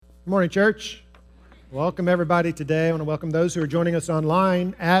Good morning, church. Welcome, everybody, today. I want to welcome those who are joining us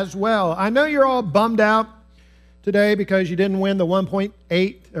online as well. I know you're all bummed out today because you didn't win the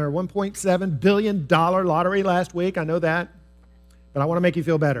 $1.8 or $1.7 billion lottery last week. I know that, but I want to make you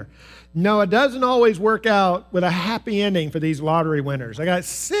feel better. No, it doesn't always work out with a happy ending for these lottery winners. I got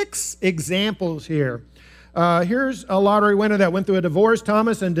 6 examples here. Here's a lottery winner that went through a divorce.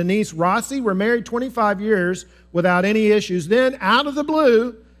 Thomas and Denise Rossi were married 25 years without any issues. Then, out of the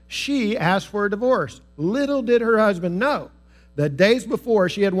blue, she asked for a divorce. Little did her husband know that days before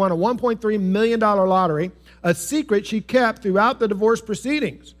she had won a $1.3 million lottery, a secret she kept throughout the divorce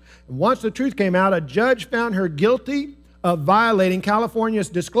proceedings. And once the truth came out, a judge found her guilty of violating California's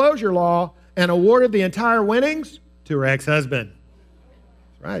disclosure law and awarded the entire winnings to her ex-husband.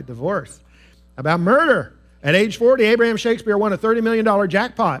 That's right, divorce. About murder. At age 40, Abraham Shakespeare won a $30 million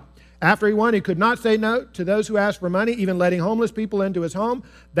jackpot. After he won, he could not say no to those who asked for money, even letting homeless people into his home.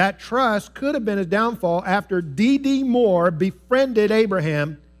 That trust could have been his downfall. After D.D. Moore befriended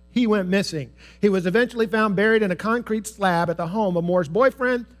Abraham, he went missing. He was eventually found buried in a concrete slab at the home of Moore's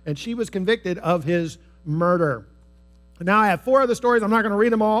boyfriend, and she was convicted of his murder. Now, I have 4 other stories. I'm not going to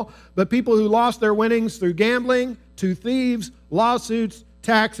read them all, but people who lost their winnings through gambling, to thieves, lawsuits,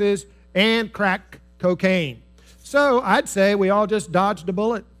 taxes, and crack cocaine. So I'd say we all just dodged a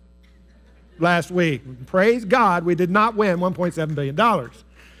bullet last week. Praise God, we did not win $1.7 billion.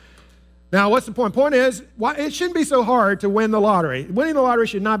 Now, what's the point? Point is, it shouldn't be so hard to win the lottery. Winning the lottery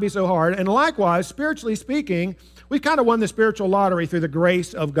should not be so hard. And likewise, spiritually speaking, we kind of won the spiritual lottery through the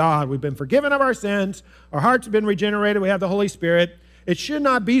grace of God. We've been forgiven of our sins. Our hearts have been regenerated. We have the Holy Spirit. It should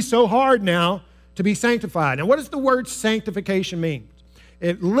not be so hard now to be sanctified. And what does the word sanctification mean?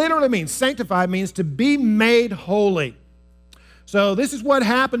 It literally means, sanctified means to be made holy. So this is what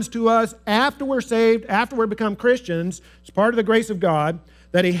happens to us after we're saved, after we become Christians. It's part of the grace of God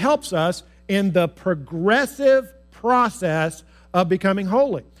that He helps us in the progressive process of becoming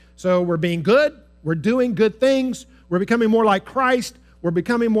holy. So we're being good, we're doing good things, we're becoming more like Christ, we're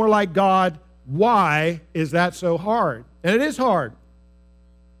becoming more like God. Why is that so hard? And it is hard.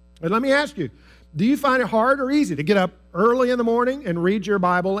 And let me ask you, do you find it hard or easy to get up early in the morning and read your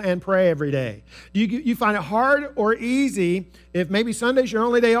Bible and pray every day? Do you find it hard or easy if maybe Sunday's your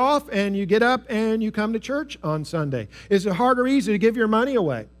only day off and you get up and you come to church on Sunday? Is it hard or easy to give your money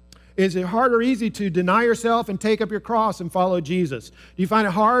away? Is it hard or easy to deny yourself and take up your cross and follow Jesus? Do you find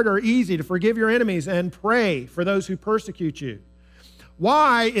it hard or easy to forgive your enemies and pray for those who persecute you?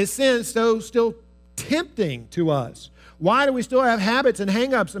 Why is sin so still tempting to us? Why do we still have habits and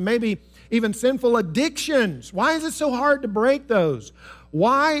hang-ups and maybe even sinful addictions? Why is it so hard to break those?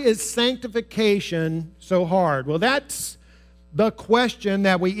 Why is sanctification so hard? Well, that's the question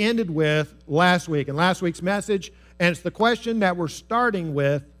that we ended with last week in last week's message, and it's the question that we're starting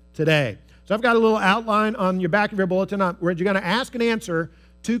with today. So I've got a little outline on your back of your bulletin where you're going to ask and answer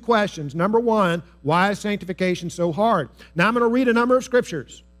 2 questions. Number 1, why is sanctification so hard? Now I'm going to read a number of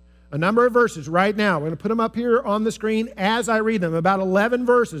scriptures, a number of verses right now. We're going to put them up here on the screen as I read them, about 11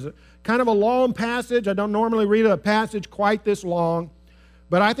 verses. Kind of a long passage. I don't normally read a passage quite this long,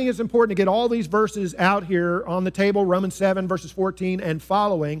 but I think it's important to get all these verses out here on the table, Romans 7, verses 14 and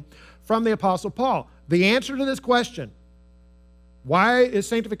following, from the Apostle Paul. The answer to this question, why is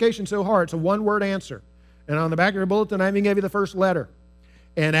sanctification so hard? It's a one-word answer. And on the back of your bulletin, I even gave you the first letter.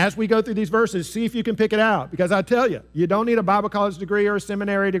 And as we go through these verses, see if you can pick it out. Because I tell you, you don't need a Bible college degree or a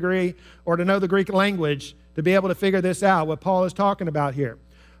seminary degree or to know the Greek language to be able to figure this out, what Paul is talking about here.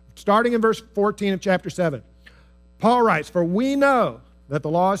 Starting in verse 14 of chapter 7, Paul writes, "For we know that the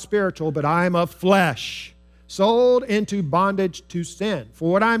law is spiritual, but I am of flesh, sold into bondage to sin.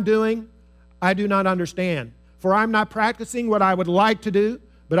 For what I'm doing, I do not understand. For I'm not practicing what I would like to do,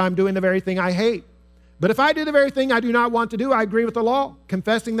 but I'm doing the very thing I hate. But if I do the very thing I do not want to do, I agree with the law,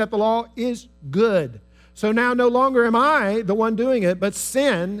 confessing that the law is good. So now no longer am I the one doing it, but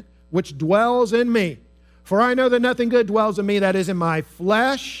sin which dwells in me. For I know that nothing good dwells in me, that is in my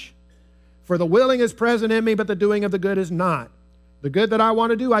flesh. For the willing is present in me, but the doing of the good is not. The good that I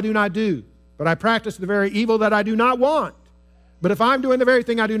want to do, I do not do. But I practice the very evil that I do not want. But if I'm doing the very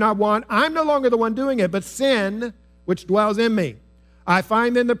thing I do not want, I'm no longer the one doing it, but sin which dwells in me. I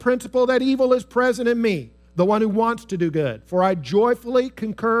find then the principle that evil is present in me, the one who wants to do good. For I joyfully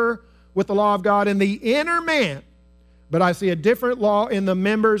concur with the law of God in the inner man, but I see a different law in the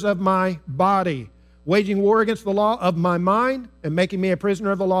members of my body, waging war against the law of my mind and making me a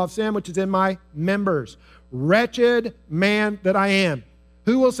prisoner of the law of sin, which is in my members. Wretched man that I am,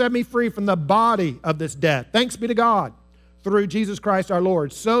 who will set me free from the body of this death? Thanks be to God through Jesus Christ our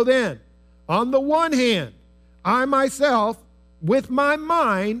Lord. So then, on the one hand, I myself with my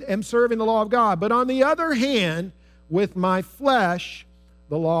mind, am serving the law of God, but on the other hand, with my flesh,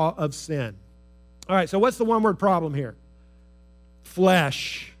 the law of sin. All right, so what's the one-word problem here?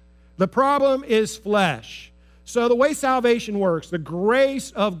 Flesh. The problem is flesh. So the way salvation works, the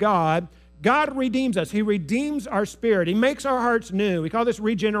grace of God, God redeems us. He redeems our spirit. He makes our hearts new. We call this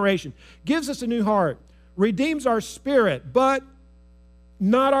regeneration. Gives us a new heart. Redeems our spirit, but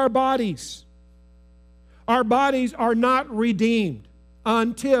not our bodies. Our bodies are not redeemed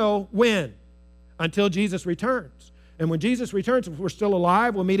until when? Until Jesus returns. And when Jesus returns, if we're still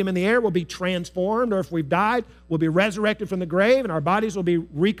alive, we'll meet him in the air, we'll be transformed, or if we've died, we'll be resurrected from the grave, and our bodies will be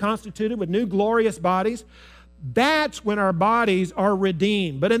reconstituted with new glorious bodies. That's when our bodies are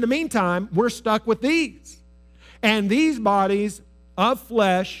redeemed. But in the meantime, we're stuck with these. And these bodies of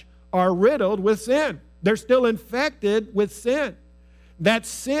flesh are riddled with sin. They're still infected with sin. That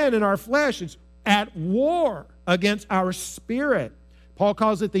sin in our flesh is at war against our spirit. Paul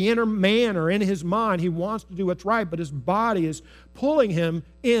calls it the inner man, or in his mind. He wants to do what's right, but his body is pulling him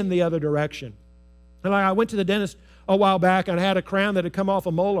in the other direction. And I went to the dentist a while back, and I had a crown that had come off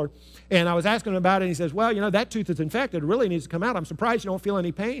a molar, and I was asking him about it, and he says, well, you know, that tooth is infected. It really needs to come out. I'm surprised you don't feel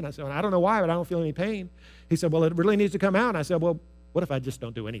any pain. I said, well, I don't know why, but I don't feel any pain. He said, well, it really needs to come out. And I said, well, what if I just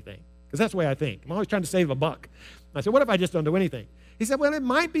don't do anything? Because that's the way I think. I'm always trying to save a buck. I said, what if I just don't do anything? He said, well, it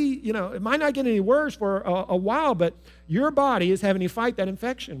might be, you know, it might not get any worse for a while, but your body is having to fight that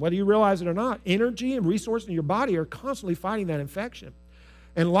infection, whether you realize it or not. Energy and resources in your body are constantly fighting that infection.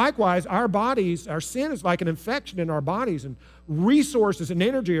 And likewise, our bodies, our sin is like an infection in our bodies, and resources and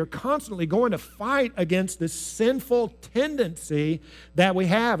energy are constantly going to fight against this sinful tendency that we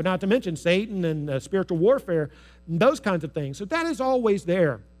have, not to mention Satan and spiritual warfare, and those kinds of things. So that is always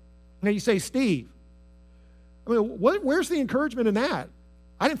there. Now you say, Steve, I mean, where's the encouragement in that?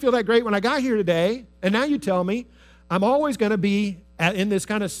 I didn't feel that great when I got here today, and now you tell me I'm always going to be in this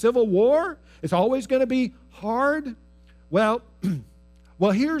kind of civil war? It's always going to be hard? Well,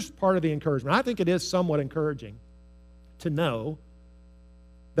 here's part of the encouragement. I think it is somewhat encouraging to know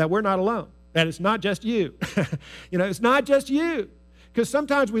that we're not alone, that it's not just you. You know, it's not just you. Because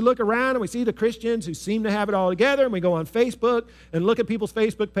sometimes we look around and we see the Christians who seem to have it all together, and we go on Facebook and look at people's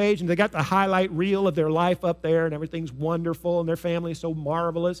Facebook page, and they got the highlight reel of their life up there, and everything's wonderful, and their family is so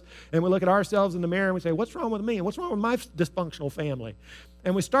marvelous. And we look at ourselves in the mirror and we say, what's wrong with me? And what's wrong with my dysfunctional family?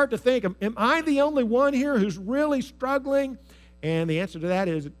 And we start to think, am I the only one here who's really struggling? And the answer to that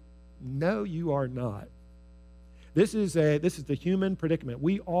is, no, you are not. This is the human predicament.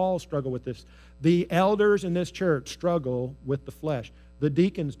 We all struggle with this. The elders in this church struggle with the flesh. The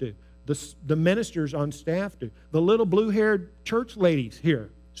deacons do. The ministers on staff do. The little blue-haired church ladies here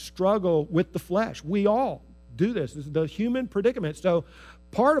struggle with the flesh. We all do this. This is the human predicament. So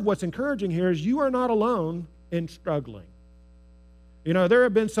part of what's encouraging here is you are not alone in struggling. You know, there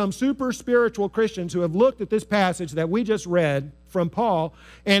have been some super spiritual Christians who have looked at this passage that we just read from Paul,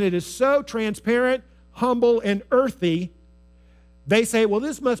 and it is so transparent, humble, and earthy. They say, well,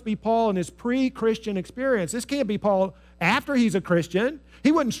 this must be Paul in his pre-Christian experience. This can't be Paul after he's a Christian.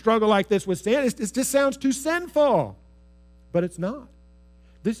 He wouldn't struggle like this with sin. It just sounds too sinful. But it's not.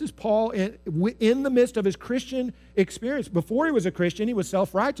 This is Paul in the midst of his Christian experience. Before he was a Christian, he was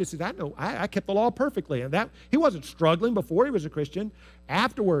self-righteous. He said, I kept the law perfectly. And that he wasn't struggling before he was a Christian.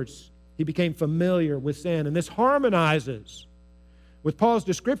 Afterwards, he became familiar with sin. And this harmonizes with Paul's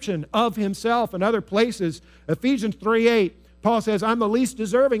description of himself in other places. Ephesians 3:8, Paul says, I'm the least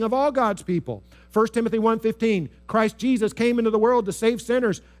deserving of all God's people. 1 Timothy 1:15, Christ Jesus came into the world to save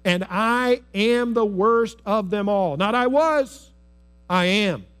sinners, and I am the worst of them all. Not I was, I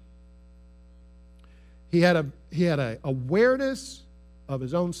am. He had a awareness of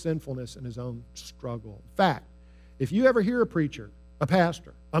his own sinfulness and his own struggle. In fact, if you ever hear a preacher, a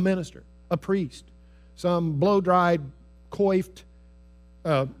pastor, a minister, a priest, some blow-dried, coiffed,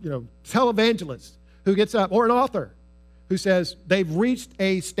 televangelist who gets up, or an author who says they've reached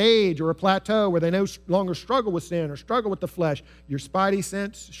a stage or a plateau where they no longer struggle with sin or struggle with the flesh, your spidey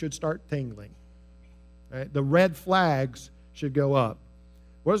sense should start tingling. Right? The red flags should go up.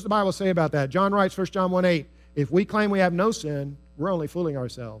 What does the Bible say about that? John writes, 1 John 1:8, if we claim we have no sin, we're only fooling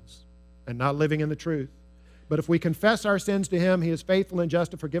ourselves and not living in the truth. But if we confess our sins to him, he is faithful and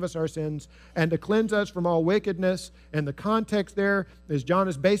just to forgive us our sins and to cleanse us from all wickedness. And the context there is John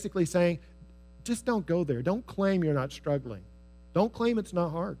is basically saying, just don't go there. Don't claim you're not struggling. Don't claim it's not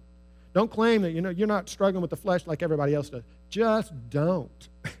hard. Don't claim that you're not struggling with the flesh like everybody else does. Just don't.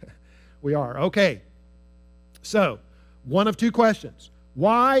 We are. Okay. So, one of two questions.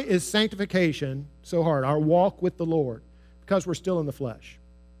 Why is sanctification so hard, our walk with the Lord? Because we're still in the flesh.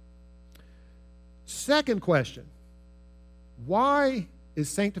 Second question, Why is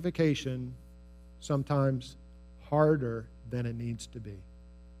sanctification sometimes harder than it needs to be?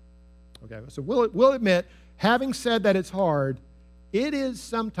 Okay, so we'll admit, having said that it's hard, it is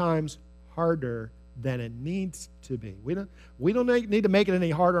sometimes harder than it needs to be. We don't need to make it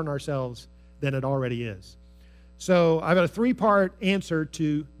any harder on ourselves than it already is. So I've got a three-part answer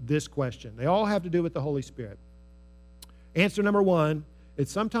to this question. They all have to do with the Holy Spirit. Answer number one,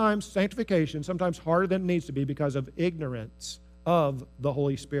 it's sometimes sanctification, sometimes harder than it needs to be because of ignorance of the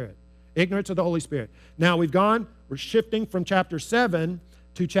Holy Spirit. Ignorance of the Holy Spirit. Now we're shifting from chapter 7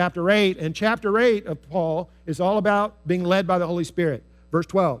 to chapter 8, and chapter 8 of Paul is all about being led by the Holy Spirit. Verse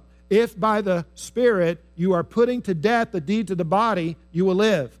 12, if by the Spirit you are putting to death the deeds of the body, you will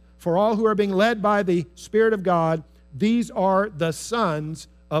live. For all who are being led by the Spirit of God, these are the sons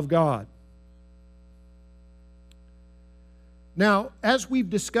of God. Now, as we've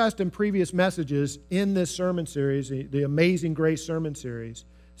discussed in previous messages in this sermon series, the Amazing Grace sermon series,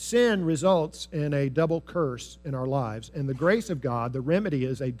 sin results in a double curse in our lives. And the grace of God, the remedy,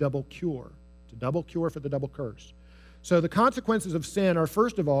 is a double cure. It's a double cure for the double curse. So the consequences of sin are,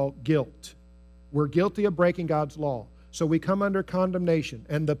 first of all, guilt. We're guilty of breaking God's law. So we come under condemnation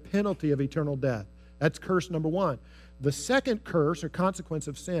and the penalty of eternal death. That's curse number one. The second curse or consequence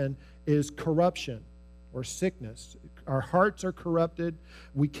of sin is corruption or sickness. Our hearts are corrupted.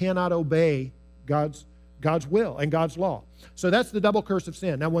 We cannot obey God's will and God's law. So that's the double curse of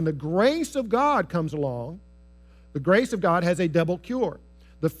sin. Now, when the grace of God comes along, the grace of God has a double cure.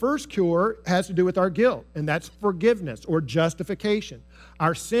 The first cure has to do with our guilt, and that's forgiveness or justification.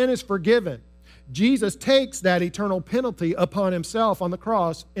 Our sin is forgiven. Jesus takes that eternal penalty upon himself on the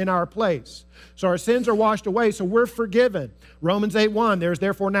cross in our place. So our sins are washed away, so we're forgiven. Romans 8:1, there's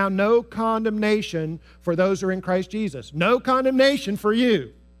therefore now no condemnation for those who are in Christ Jesus. No condemnation for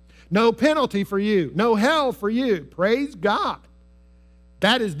you. No penalty for you. No hell for you. Praise God.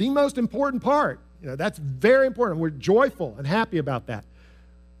 That is the most important part. That's very important. We're joyful and happy about that.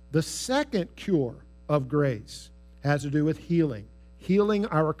 The second cure of grace has to do with healing. Healing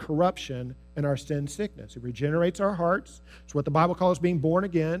our corruption and our sin sickness. It regenerates our hearts. It's what the Bible calls being born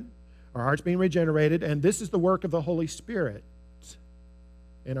again. Our hearts being regenerated. And this is the work of the Holy Spirit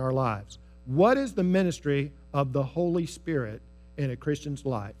in our lives. What is the ministry of the Holy Spirit in a Christian's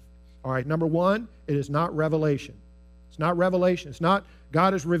life? All right, number one, it is not revelation. It's not revelation. It's not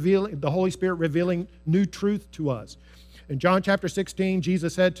God is revealing, the Holy Spirit revealing new truth to us. In John chapter 16,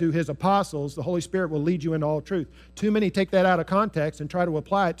 Jesus said to his apostles, the Holy Spirit will lead you into all truth. Too many take that out of context and try to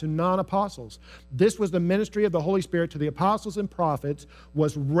apply it to non-apostles. This was the ministry of the Holy Spirit to the apostles and prophets,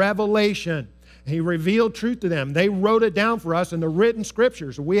 was revelation. He revealed truth to them. They wrote it down for us in the written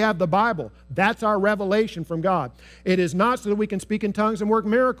scriptures. We have the Bible. That's our revelation from God. It is not so that we can speak in tongues and work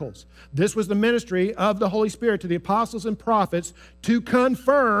miracles. This was the ministry of the Holy Spirit to the apostles and prophets to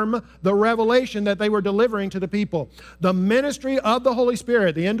confirm the revelation that they were delivering to the people. The ministry of the Holy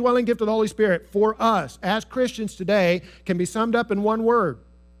Spirit, the indwelling gift of the Holy Spirit for us as Christians today can be summed up in one word.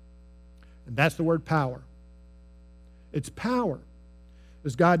 And that's the word power. It's power.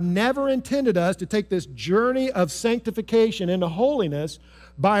 Because God never intended us to take this journey of sanctification into holiness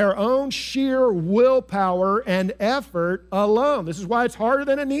by our own sheer willpower and effort alone. This is why it's harder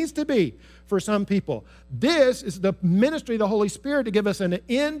than it needs to be for some people. This is the ministry of the Holy Spirit to give us an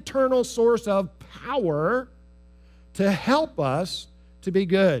internal source of power to help us to be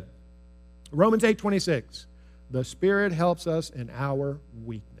good. Romans 8:26, the Spirit helps us in our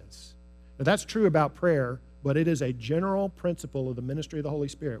weakness. Now that's true about prayer, but it is a general principle of the ministry of the Holy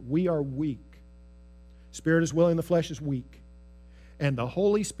Spirit. We are weak. Spirit is willing, the flesh is weak. And the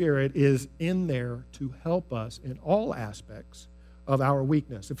Holy Spirit is in there to help us in all aspects of our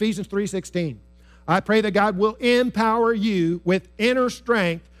weakness. Ephesians 3:16, I pray that God will empower you with inner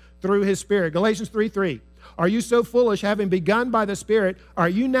strength through His Spirit. Galatians 3:3, are you so foolish, having begun by the Spirit, are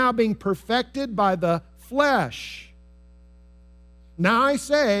you now being perfected by the flesh? Now I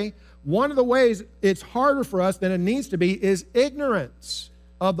say, one of the ways it's harder for us than it needs to be is ignorance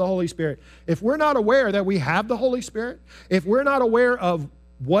of the Holy Spirit. If we're not aware that we have the Holy Spirit, if we're not aware of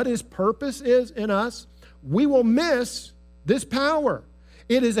what His purpose is in us, we will miss this power.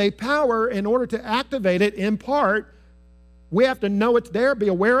 It is a power. In order to activate it, in part, we have to know it's there, be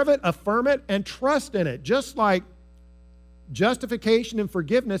aware of it, affirm it, and trust in it. Just like justification and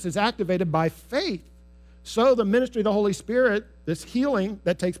forgiveness is activated by faith, so the ministry of the Holy Spirit, this healing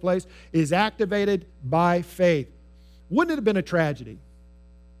that takes place, is activated by faith. Wouldn't it have been a tragedy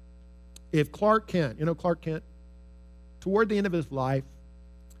if Clark Kent, Clark Kent, toward the end of his life,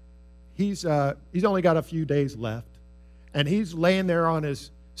 he's only got a few days left, and he's laying there on his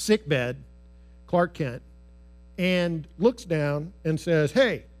sick bed, Clark Kent, and looks down and says,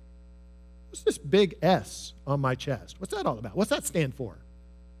 hey, what's this big S on my chest? What's that all about? What's that stand for?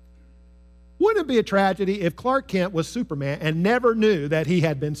 Wouldn't it be a tragedy if Clark Kent was Superman and never knew that he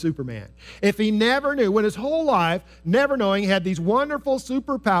had been Superman? If he never knew, when his whole life, never knowing he had these wonderful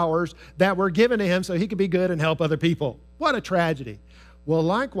superpowers that were given to him so he could be good and help other people. What a tragedy. Well,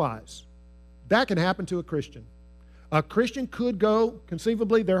 likewise, that can happen to a Christian. A Christian could go,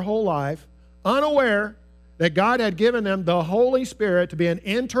 conceivably, their whole life unaware that God had given them the Holy Spirit to be an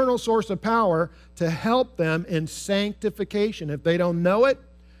internal source of power to help them in sanctification. If they don't know it,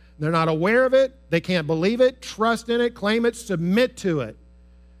 they're not aware of it, they can't believe it, trust in it, claim it, submit to it.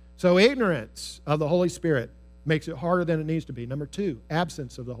 So ignorance of the Holy Spirit makes it harder than it needs to be. Number two,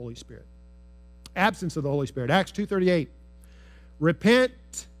 absence of the Holy Spirit. Absence of the Holy Spirit. Acts 2:38.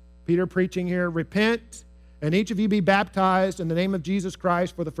 Repent, Peter preaching here, repent, and each of you be baptized in the name of Jesus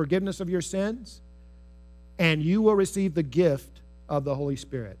Christ for the forgiveness of your sins, and you will receive the gift of the Holy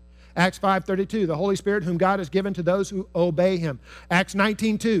Spirit. Acts 5:32, the Holy Spirit whom God has given to those who obey him. Acts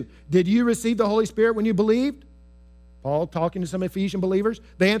 19:2, did you receive the Holy Spirit when you believed? Paul talking to some Ephesian believers.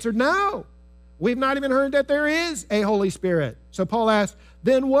 They answered, no. We've not even heard that there is a Holy Spirit. So Paul asked,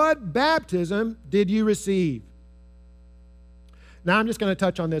 then what baptism did you receive? Now I'm just going to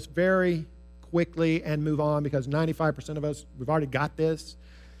touch on this very quickly and move on because 95% of us, we've already got this.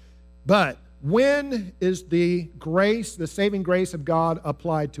 But when is the grace, the saving grace of God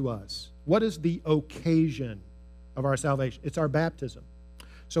applied to us? What is the occasion of our salvation? It's our baptism.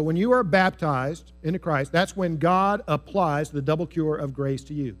 So when you are baptized into Christ, that's when God applies the double cure of grace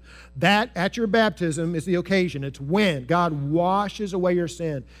to you. That, at your baptism, is the occasion. It's when God washes away your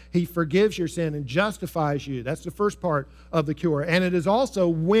sin. He forgives your sin and justifies you. That's the first part of the cure. And it is also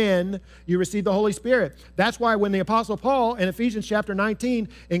when you receive the Holy Spirit. That's why when the Apostle Paul in Ephesians chapter 19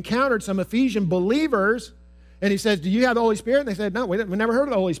 encountered some Ephesian believers, and he says, do you have the Holy Spirit? And they said, no, we never heard of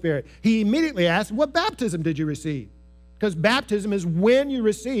the Holy Spirit. He immediately asked, what baptism did you receive? Because baptism is when you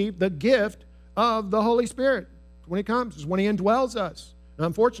receive the gift of the Holy Spirit. When he comes, it's when he indwells us. And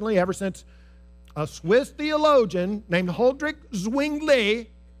unfortunately, ever since a Swiss theologian named Huldrych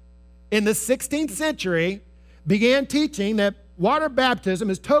Zwingli in the 16th century began teaching that water baptism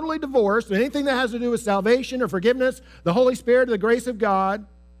is totally divorced from anything that has to do with salvation or forgiveness, the Holy Spirit, or the grace of God,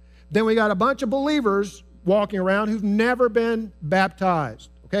 then we got a bunch of believers walking around who've never been baptized.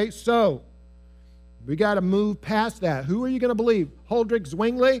 Okay, so we got to move past that. Who are you going to believe? Huldrych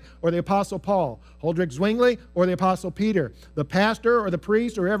Zwingli or the Apostle Paul? Huldrych Zwingli or the Apostle Peter? The pastor or the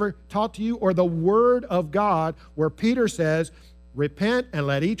priest or whoever taught to you, or the Word of God, where Peter says, repent and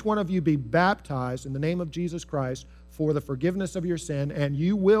let each one of you be baptized in the name of Jesus Christ for the forgiveness of your sin, and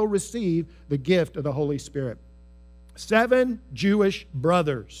you will receive the gift of the Holy Spirit. 7 Jewish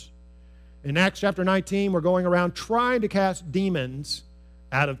brothers. In Acts chapter 19, we're going around trying to cast demons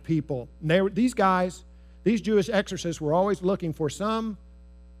out of people. And these guys, these Jewish exorcists, were always looking for some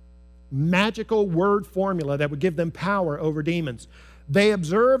magical word formula that would give them power over demons. They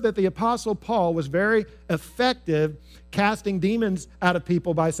observed that the Apostle Paul was very effective casting demons out of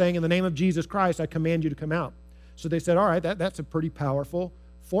people by saying, in the name of Jesus Christ, I command you to come out. So they said, all right, that's a pretty powerful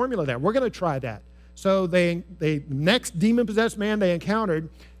formula there. We're going to try that. So the next demon-possessed man they encountered,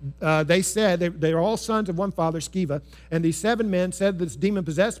 they said, they were all sons of one father, Sceva, and these 7 men said to this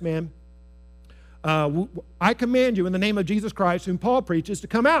demon-possessed man, I command you in the name of Jesus Christ, whom Paul preaches, to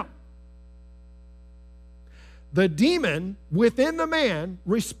come out. The demon within the man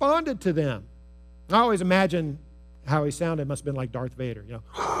responded to them. I always imagine how he sounded. It must have been like Darth Vader, you know.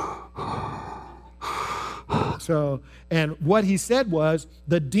 So, and what he said was,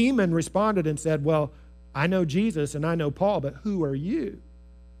 the demon responded and said, well, I know Jesus and I know Paul, but who are you?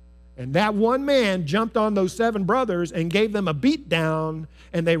 And that one man jumped on those 7 brothers and gave them a beat down,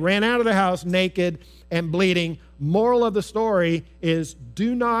 and they ran out of the house naked and bleeding. Moral of the story is,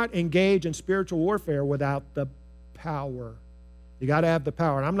 do not engage in spiritual warfare without the power. You got to have the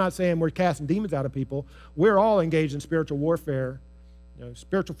power. And I'm not saying we're casting demons out of people. We're all engaged in spiritual warfare. You know,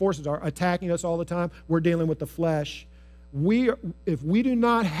 spiritual forces are attacking us all the time. We're dealing with the flesh. If we do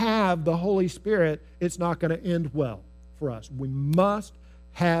not have the Holy Spirit, it's not going to end well for us. We must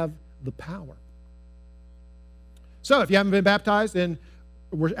have the power. So if you haven't been baptized, then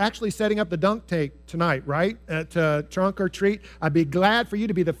we're actually setting up the dunk tank tonight, right? At Trunk or Treat. I'd be glad for you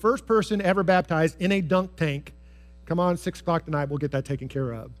to be the first person ever baptized in a dunk tank. Come on, 6 o'clock tonight, we'll get that taken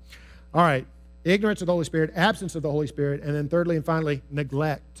care of. All right. Ignorance of the Holy Spirit, absence of the Holy Spirit, and then thirdly and finally,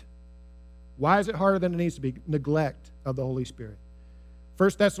 neglect. Why is it harder than it needs to be? Neglect of the Holy Spirit.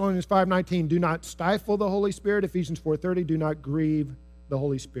 1 Thessalonians 5:19, do not stifle the Holy Spirit. Ephesians 4:30, do not grieve the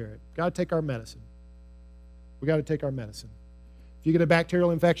Holy Spirit. Got to take our medicine. We got to take our medicine. If you get a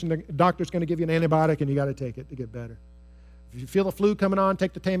bacterial infection, the doctor's going to give you an antibiotic, and you got to take it to get better. If you feel the flu coming on,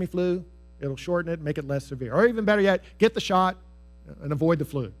 take the Tamiflu. It'll shorten it, make it less severe. Or even better yet, get the shot and avoid the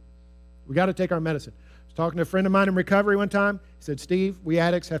flu. We got to take our medicine. I was talking to a friend of mine in recovery one time. He said, Steve, we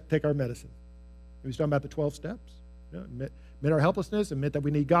addicts have to take our medicine. He was talking about the 12 steps. You know, admit our helplessness, admit that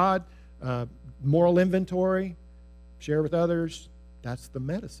we need God, moral inventory, share with others. That's the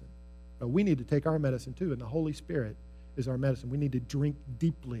medicine. But we need to take our medicine too, and the Holy Spirit is our medicine. We need to drink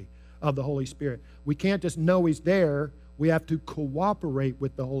deeply of the Holy Spirit. We can't just know He's there. We have to cooperate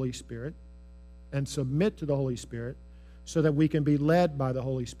with the Holy Spirit and submit to the Holy Spirit so that we can be led by the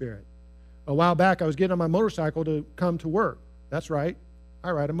Holy Spirit. A while back, I was getting on my motorcycle to come to work. That's right.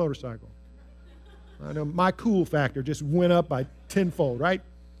 I ride a motorcycle. I know my cool factor just went up by tenfold, right?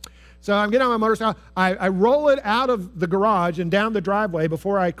 So I'm getting on my motorcycle. I roll it out of the garage and down the driveway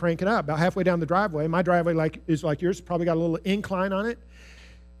before I crank it up. About halfway down the driveway, my driveway is like yours, probably got a little incline on it.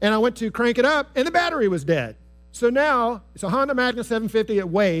 And I went to crank it up, and the battery was dead. So now, it's a Honda Magna 750. It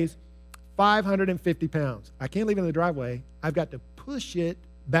weighs 550 pounds. I can't leave it in the driveway. I've got to push it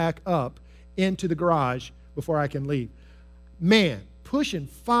back up into the garage before I can leave. Man, pushing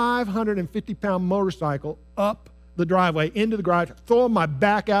 550-pound motorcycle up the driveway into the garage, throwing my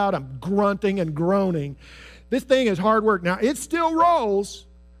back out, I'm grunting and groaning. This thing is hard work. Now, it still rolls,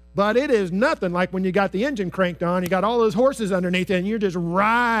 but it is nothing like when you got the engine cranked on, you got all those horses underneath it, and you're just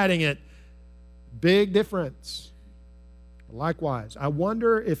riding it. Big difference. Likewise, I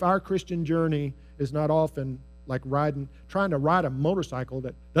wonder if our Christian journey is not often like trying to ride a motorcycle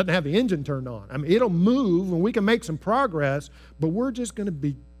that doesn't have the engine turned on. I mean, it'll move and we can make some progress, but we're just going to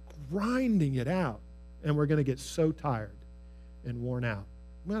be grinding it out, and we're going to get so tired and worn out.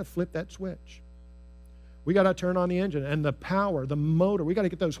 We got to flip that switch. We got to turn on the engine and the power, the motor. We got to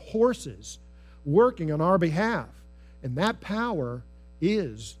get those horses working on our behalf, and that power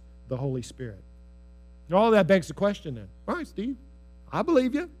is the Holy Spirit. And all that begs the question then, all right, Steve, I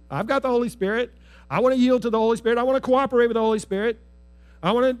believe you. I've got the Holy Spirit. I want to yield to the Holy Spirit. I want to cooperate with the Holy Spirit.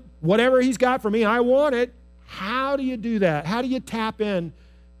 I want to, whatever He's got for me, I want it. How do you do that? How do you tap in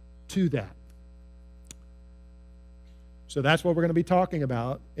to that? So that's what we're going to be talking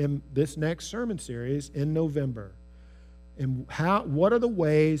about in this next sermon series in November. And what are the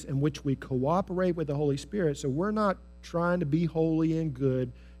ways in which we cooperate with the Holy Spirit so we're not trying to be holy and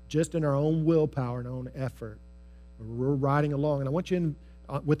good just in our own willpower and our own effort. We're riding along. And I want you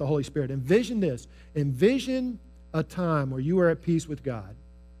with the Holy Spirit. Envision this. Envision a time where you are at peace with God.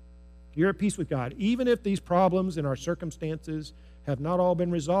 You're at peace with God. Even if these problems and our circumstances have not all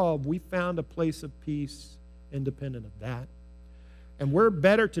been resolved, we found a place of peace independent of that. And we're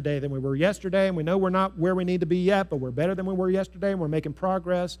better today than we were yesterday, and we know we're not where we need to be yet, but we're better than we were yesterday, and we're making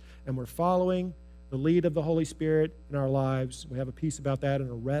progress, and we're following the lead of the Holy Spirit in our lives. We have a peace about that and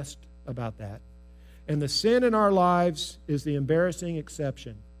a rest about that. And the sin in our lives is the embarrassing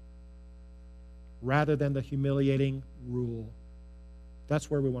exception rather than the humiliating rule.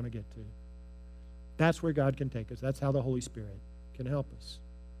 That's where we want to get to. That's where God can take us. That's how the Holy Spirit can help us.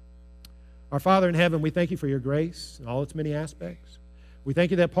 Our Father in heaven, we thank you for your grace in all its many aspects. We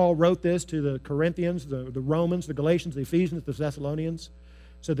thank you that Paul wrote this to the Corinthians, the Romans, the Galatians, the Ephesians, the Thessalonians,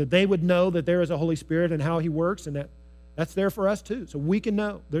 so that they would know that there is a Holy Spirit and how He works, and that's there for us too. So we can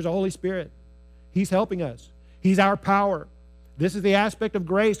know there's a Holy Spirit. He's helping us. He's our power. This is the aspect of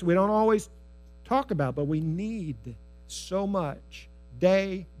grace we don't always talk about, but we need so much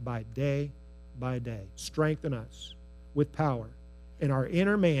day by day by day. Strengthen us with power in our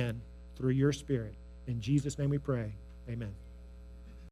inner man through your Spirit. In Jesus' name we pray. Amen.